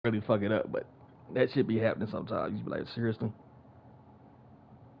really fuck it up, but that shit be happening sometimes. You be like, seriously?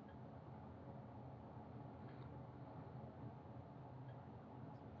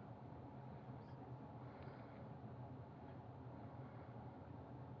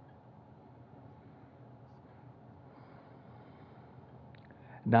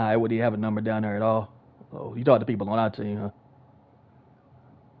 Nah, I wouldn't have a number down there at all. Oh, you talk to people on our team, huh?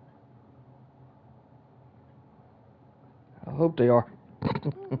 I hope they are.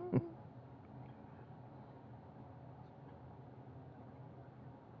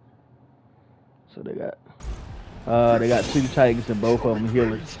 So they got two Titans and both of them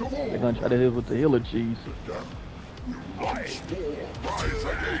healers. They're gonna try to hit with the healer cheese.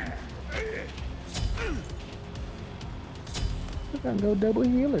 They're gonna go double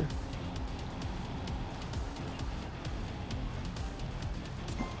healer.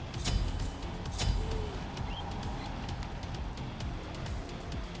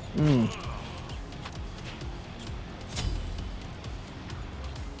 Hmm.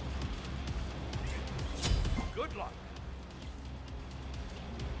 Good luck.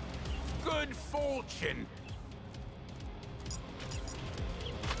 Good fortune.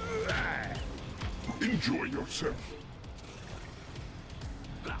 Enjoy yourself.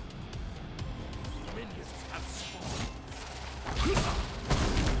 Minions have spawned.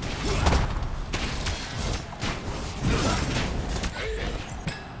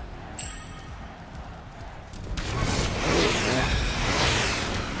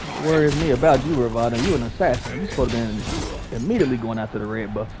 Worries me about you, Ravana. You an assassin. You supposed to be immediately going after the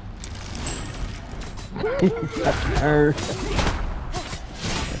red buff. That's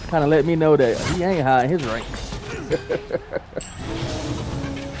kind of let me know that he ain't high in his rank.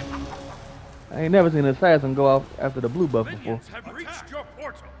 I ain't never seen an assassin go off after the blue buff before. Minions have reached your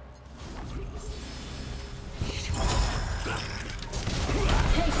portal.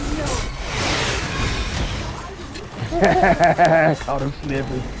 Caught him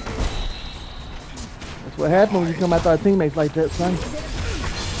slipping. That's what happens when you come after our teammates like that, son.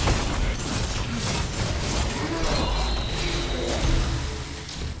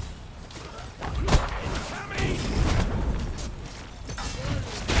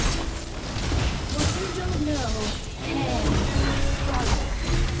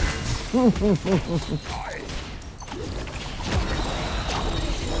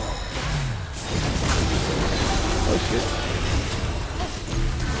 Oh shit.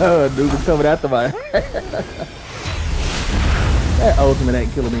 Oh, dude was coming after my. That ultimate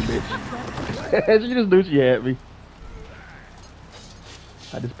ain't killing me, bitch. She just knew she had me.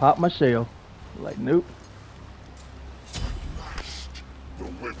 I just popped my shell. Like, nope. The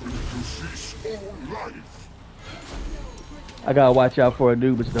weapon to cease all life. I gotta watch out for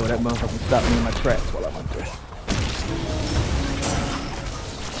Anubis though. That motherfucker stopped me in my tracks while I'm up there.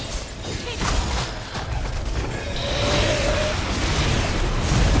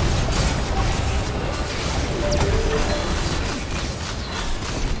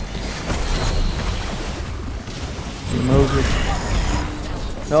 Moses.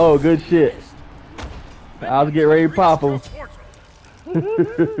 Oh, good shit. I was getting ready to pop him.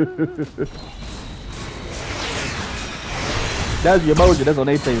 That's the emoji. That's on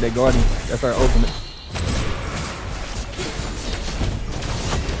they say that Guardian. That's our ultimate.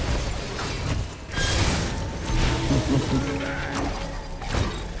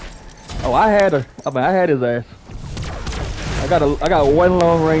 Oh, I had her. I mean, I had his ass. I got one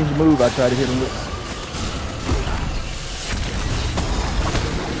long range move. I tried to hit him with.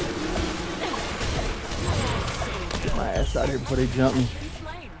 Get my ass out here before they jump me.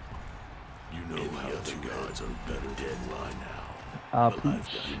 You know how the gods are better dead by now.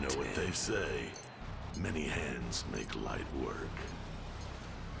 Pooch. You know what they say. Many hands make light work.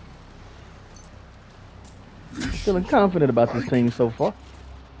 Feeling confident about this team so far.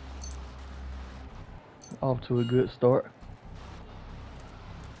 Off to a good start.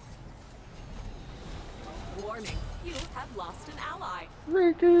 Warning, you have lost an ally.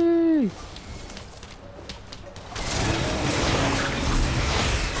 Ricky!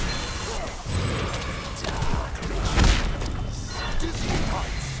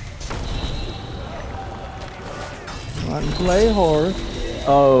 Martin play horror.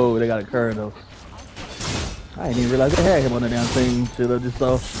 Oh, they got a curve though. I didn't even realize they had him on the damn thing till I just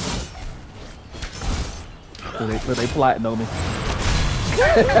saw. So they plotting on me.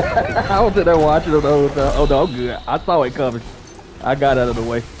 I was in there watching them the whole time. Oh no, I'm good. I saw it coming. I got out of the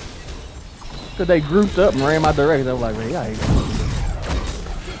way. Cause they grouped up and ran my direction. I was like, man, y'all ain't gonna do this.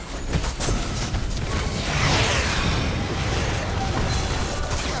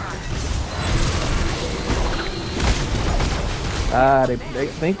 Ah, they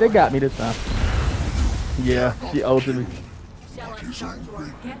think they got me this time. Yeah, she ulted me. Shall I start your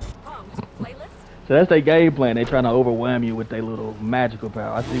Get Pumped playlist? So that's their game plan. They trying to overwhelm you with their little magical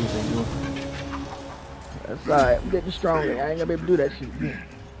power. I see what they doing. That's alright. I'm getting stronger. I ain't gonna be able to do that shit again.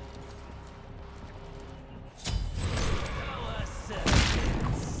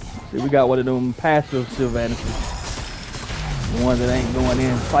 See, we got one of them passive Sylvanas. The ones that ain't going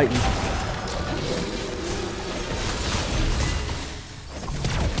in fighting.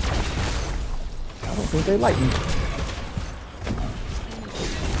 I don't think they like me.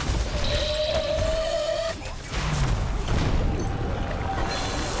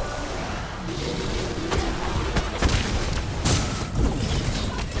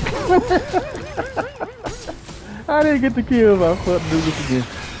 I didn't get the kill, but I'm supposed to do this again.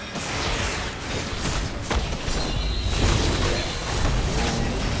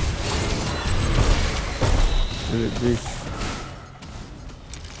 Good, G.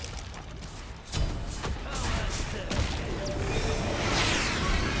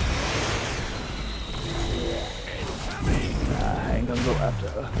 Nah, I ain't gonna go after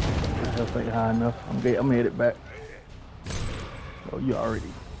her. My health ain't high enough. I'm headed back. Oh, you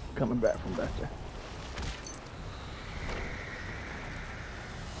already coming back from back there.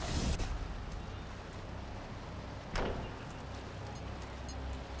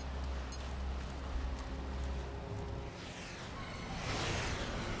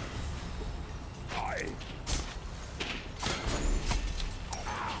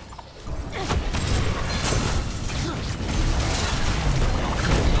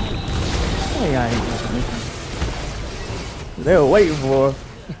 Hey, I ain't listening. They were waiting for her.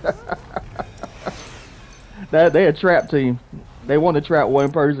 They a trap team. They want to trap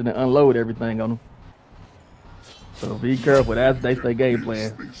one person and unload everything on them. So be careful. That's their game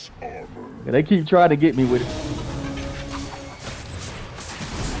plan. They keep trying to get me with it.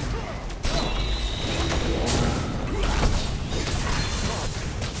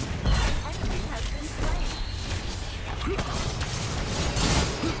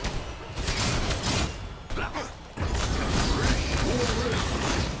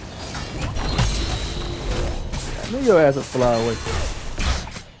 I knew your ass would fly away.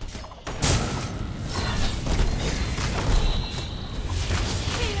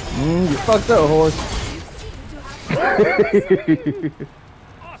 You fucked up, horse.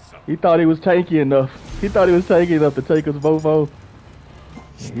 He thought he was tanky enough. He thought he was tanky enough to take us both on.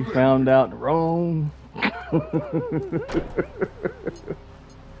 He found out wrong.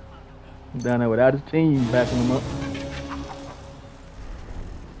 Down there without his team backing him up.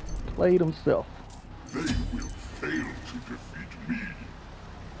 Played himself. They will fail to defeat me.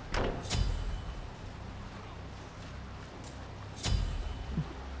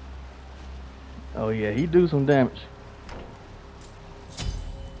 Oh yeah, he do some damage.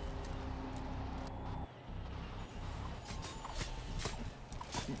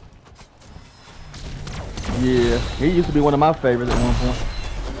 Yeah, he used to be one of my favorites at one point.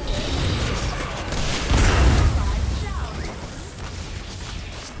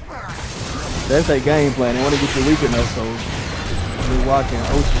 That's their game plan. They want to get you weak enough, so they walking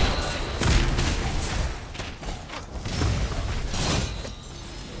ocean.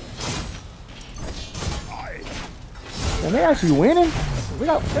 And they actually winning. They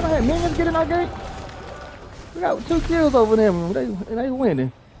don't have minions getting our gate. We got 2 kills over them. They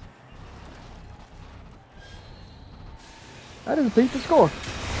winning. I just beat the score.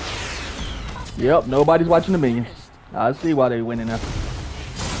 Yep, nobody's watching the minions. I see why they winning now.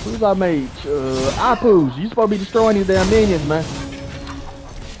 Who's our mage? Apu's. You supposed to be destroying these damn minions, man.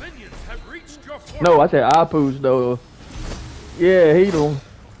 Minions have reached your fortress. No, I said Apu's though. Yeah, he do.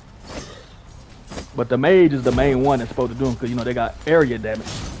 But the mage is the main one that's supposed to do them because, you know, they got area damage.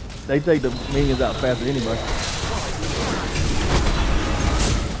 They take the minions out faster than anybody. Ally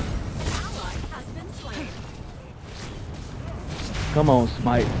has been slain. Come on,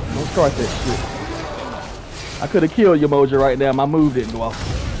 Smite. Don't start that shit. I could have killed Yamoja right now. My move didn't go off.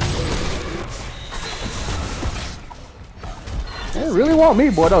 They really want me,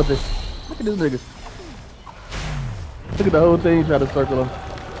 boy, don't they? Look at this nigga. Look at the whole team trying to circle him.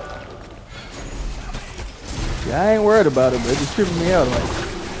 Yeah, I ain't worried about it, but it's just tripping me out. Like,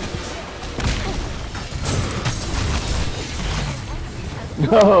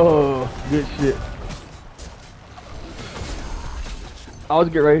 oh, good shit. I was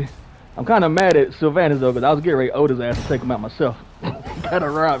getting ready. I'm kind of mad at Sylvanas though, because I was getting ready to Oda's ass to take him out myself. Kind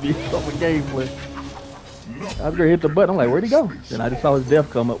of robbed me off a gameplay. I was gonna hit the button. I'm like, where'd he go? Then I just saw his death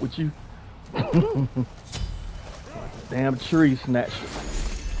come up with you. Damn tree snatched it.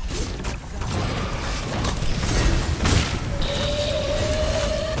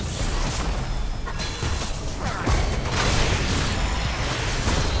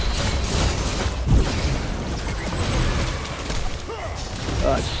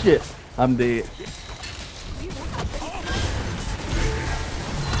 shit. I'm dead.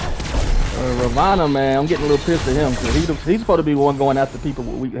 Ravana, man, I'm getting a little pissed at him because he's supposed to be the one going after people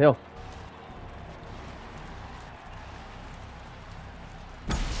with weak health.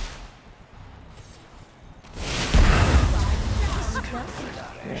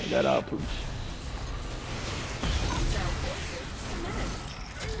 Yeah, got out pooch.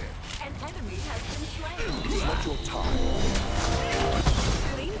 An enemy has been slain. Not your time.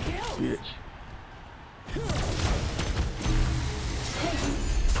 Clean kill. Bitch.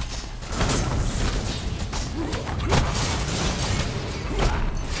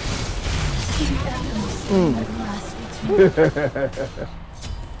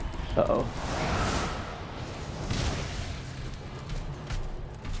 Uh-oh.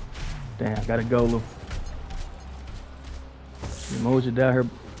 Damn, gotta go, Lou. Emoji down here.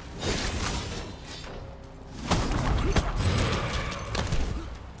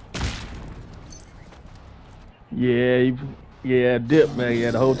 Yeah, dip, man.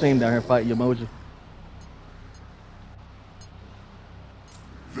 Yeah, the whole team down here fighting Emoji.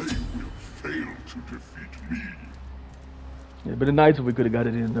 They will fail to defeat me. It'd been nice if we could have got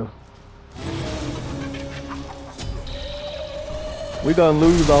it in, though. We're gonna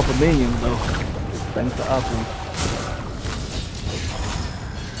lose off of minions, though. Thanks to Apu.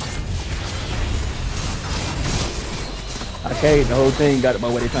 Okay, the whole team got it by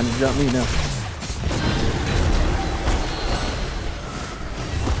way they trying to jump me now.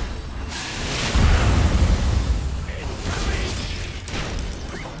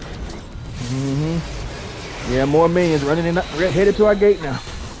 Yeah, more minions running in, headed to our gate now.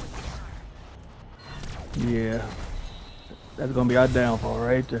 Yeah, that's gonna be our downfall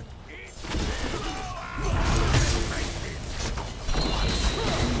right there.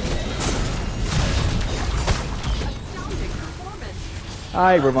 All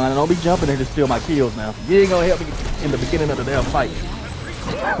right, Ravana, don't be jumping in to steal my kills now. You ain't gonna help me in the beginning of the damn fight.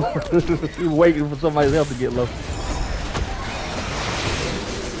 You waiting for somebody else to get low.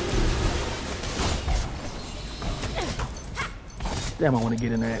 Damn, I want to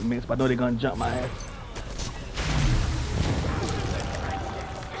get in there at mix, but I know they're gonna jump my ass.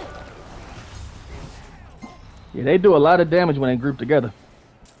 Yeah, they do a lot of damage when they group together.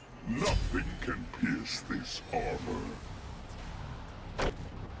 Nothing can pierce this armor.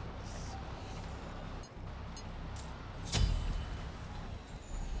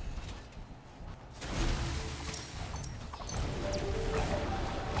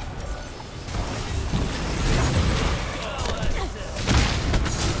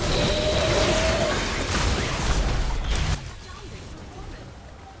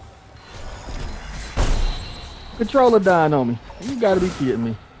 Controller dying on me. You gotta be kidding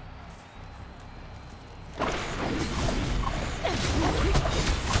me.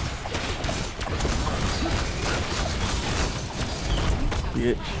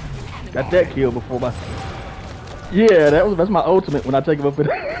 Bitch. Got that kill before my... Yeah, that's my ultimate when I take him up in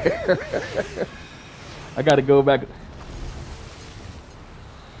there. I gotta go back.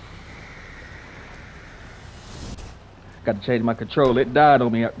 Got to change my controller. It died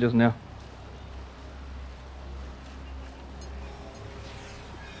on me just now.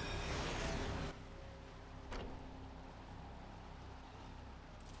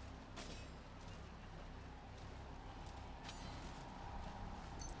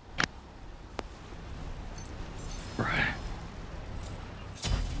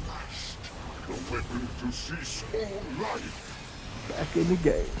 The weapon to cease all life. Back in the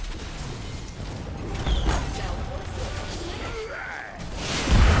game.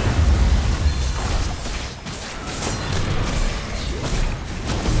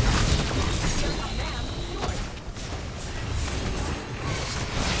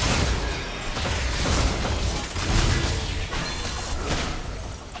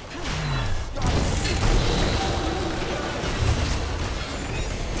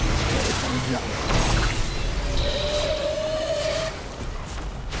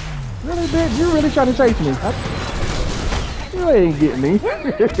 Really, bitch? You really trying to chase me? You ain't getting me.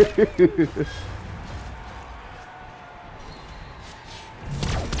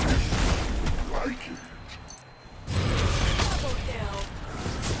 Like it.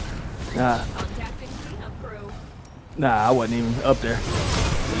 Nah, Contacting cleanup crew. nah, I wasn't even up there.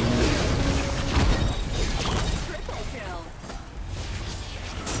 Triple kill.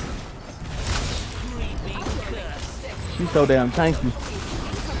 She's so damn tanky.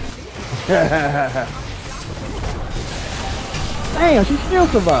 Damn, she still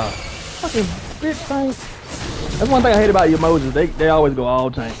survived. Fucking bitch tank. That's one thing I hate about your emojis. They always go all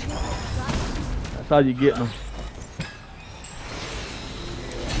tank. That's how you get them.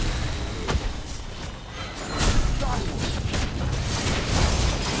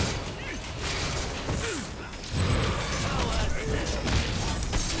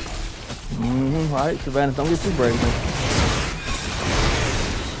 Alright, Savannah, don't get too brave, man.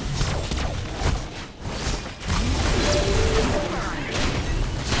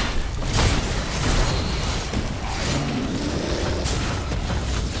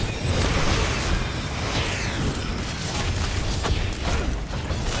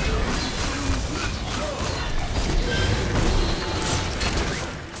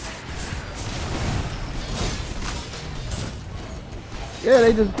 Yeah,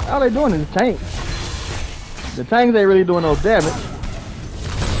 they just, all they doing is tanks. The tanks ain't really doing no damage.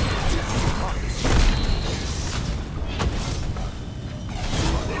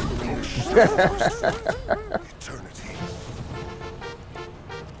 Eternity.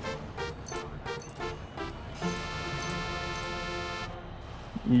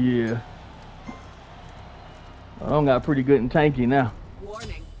 Yeah. I don't got pretty good and tanky now.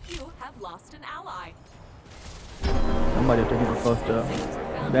 Warning, you have lost an ally. Somebody think he's fucked up.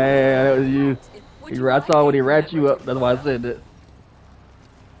 Damn, that was you. I saw when he rat you up. That's why I said that.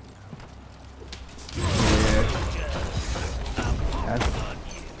 Yeah.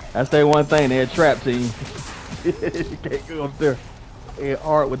 That's their one thing. They're a trap team. You can't go up there. They're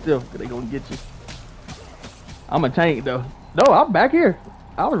hard with them. They gonna get you. I'm a tank though. No, I'm back here.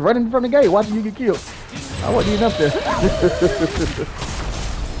 I was running from the gate watching you get killed. I wasn't even up there.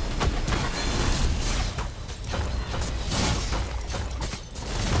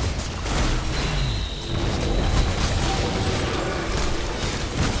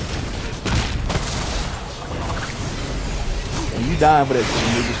 You dying for that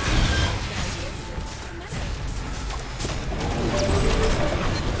shit, nigga.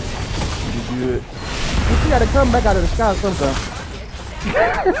 You good. You gotta come back out of the sky sometime.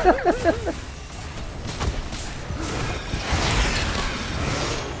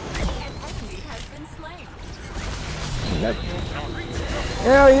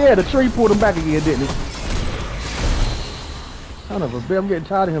 Hell yeah, the tree pulled him back again, didn't it? Son of a bitch, I'm getting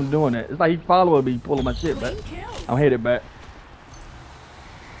tired of him doing that. It's like he following me, pulling my shit back. I'm headed back.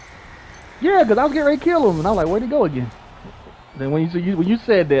 Yeah, because I was getting ready to kill him, and I was like, where'd he go again? Then when you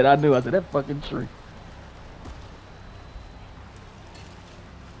said that, I knew. I said, that fucking tree.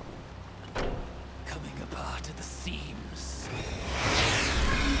 Coming apart at the seams.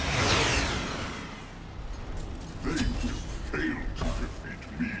 They will fail to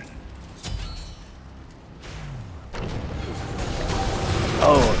defeat me.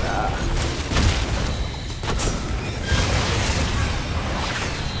 Oh, nah.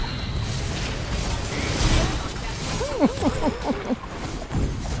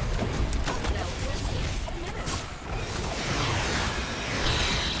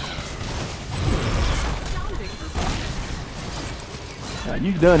 Nah,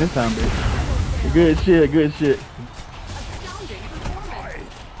 you done this time, bitch. Good shit, good shit.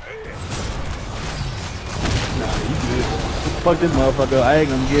 Nah, you good. Fuck this motherfucker. I ain't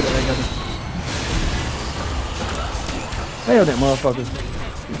gonna get it. I ain't gonna... Hell, that motherfucker.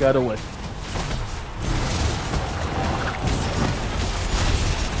 He got away.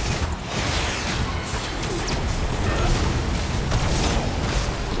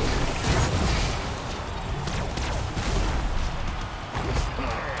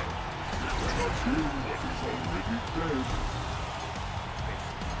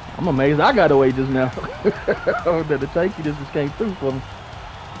 I'm amazed I got away just now. That the tanky just came through for me.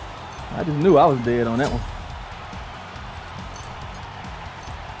 I just knew I was dead on that one.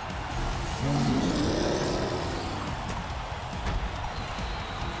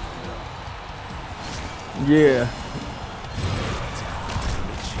 Yeah.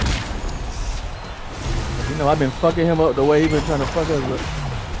 You know, I've been fucking him up the way he been trying to fuck us up.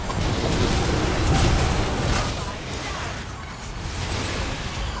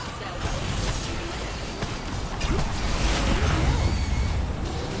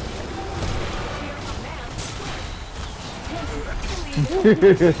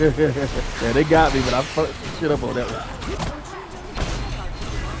 Yeah, they got me, but I fucked some shit up on that one.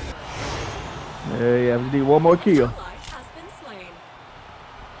 Yeah, we need one more kill.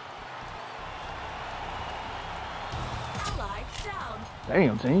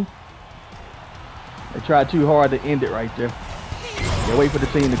 Damn, team. They tried too hard to end it right there. Yeah, wait for the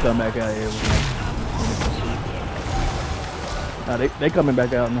team to come back out here. Nah, they coming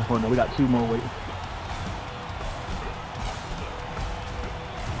back out. No, no, we got two more waiting.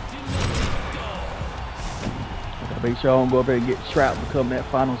 Make sure I don't go up there and get trapped and become that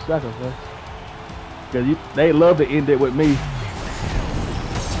final sacrifice. Because they love to end it with me.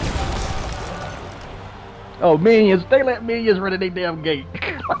 Oh, minions. They let minions run in their damn gate.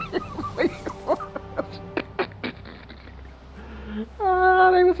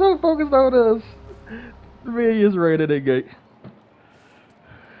 They were so focused on us. The minions right at that gate.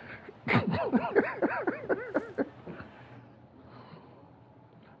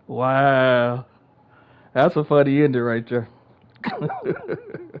 Wow. That's a funny ending right there.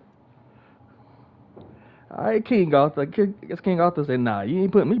 Alright, King Arthur. I guess King Arthur said, nah, you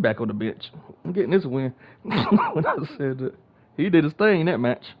ain't putting me back on the bench. I'm getting this win. When I said that. He did his thing in that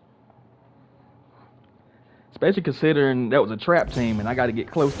match. Especially considering that was a trap team and I got to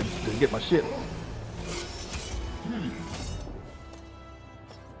get close to get my shit.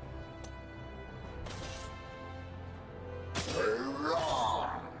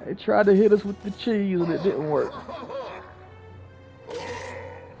 They tried to hit us with the cheese and it didn't work.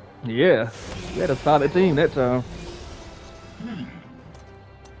 Yeah, we had a solid team that time.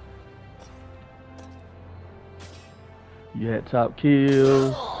 You had top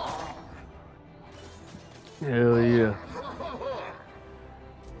kills. Hell yeah.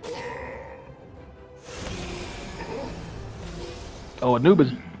 Oh,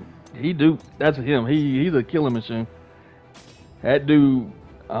 Anubis, that's him. He's a killing machine. That dude,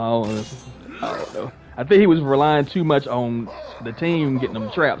 I don't know. I think he was relying too much on the team getting them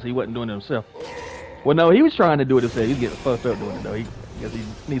traps. He wasn't doing it himself. Well, no, he was trying to do it himself. He's getting fucked up doing it though. I guess he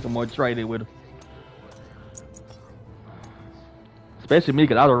needs some more training with him. Especially me,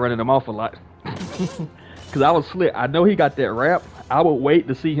 because I was running him off a lot. Because I was slick. I know he got that rap. I would wait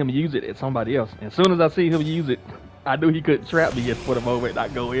to see him use it at somebody else. And as soon as I see him use it, I knew he couldn't trap me just for the moment,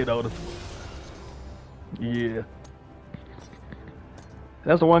 not go in on him. Yeah.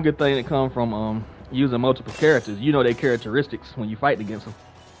 That's the one good thing that comes from using multiple characters. You know their characteristics when you fight against them.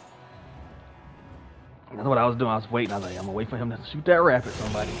 That's what I was doing. I was waiting. I was like, I'm going to wait for him to shoot that rap at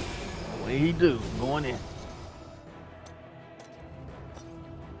somebody. What did he do? Going in.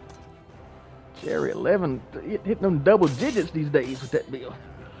 Jerry 11 hitting them double digits these days with that bill.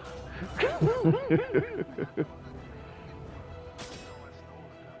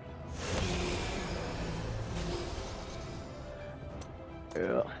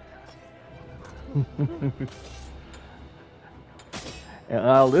 Yeah.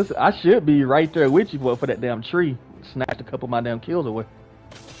 And listen, I should be right there with you for that damn tree. Snatched a couple of my damn kills away.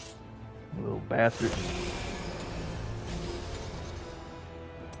 Little bastard.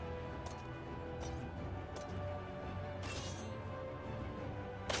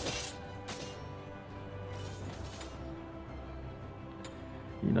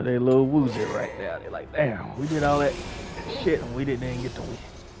 You know, they a little woozy right there. They're like, damn, we did all that shit and we didn't even get to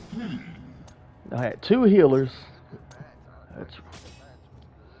win. I had 2 healers. That's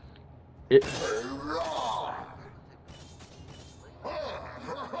it.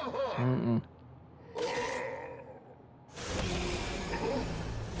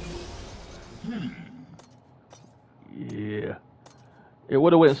 Yeah. It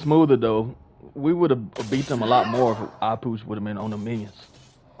would have went smoother though. We would have beat them a lot more if Apush would have been on the minions.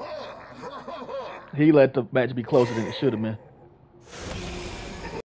 He let the match be closer than it should have been.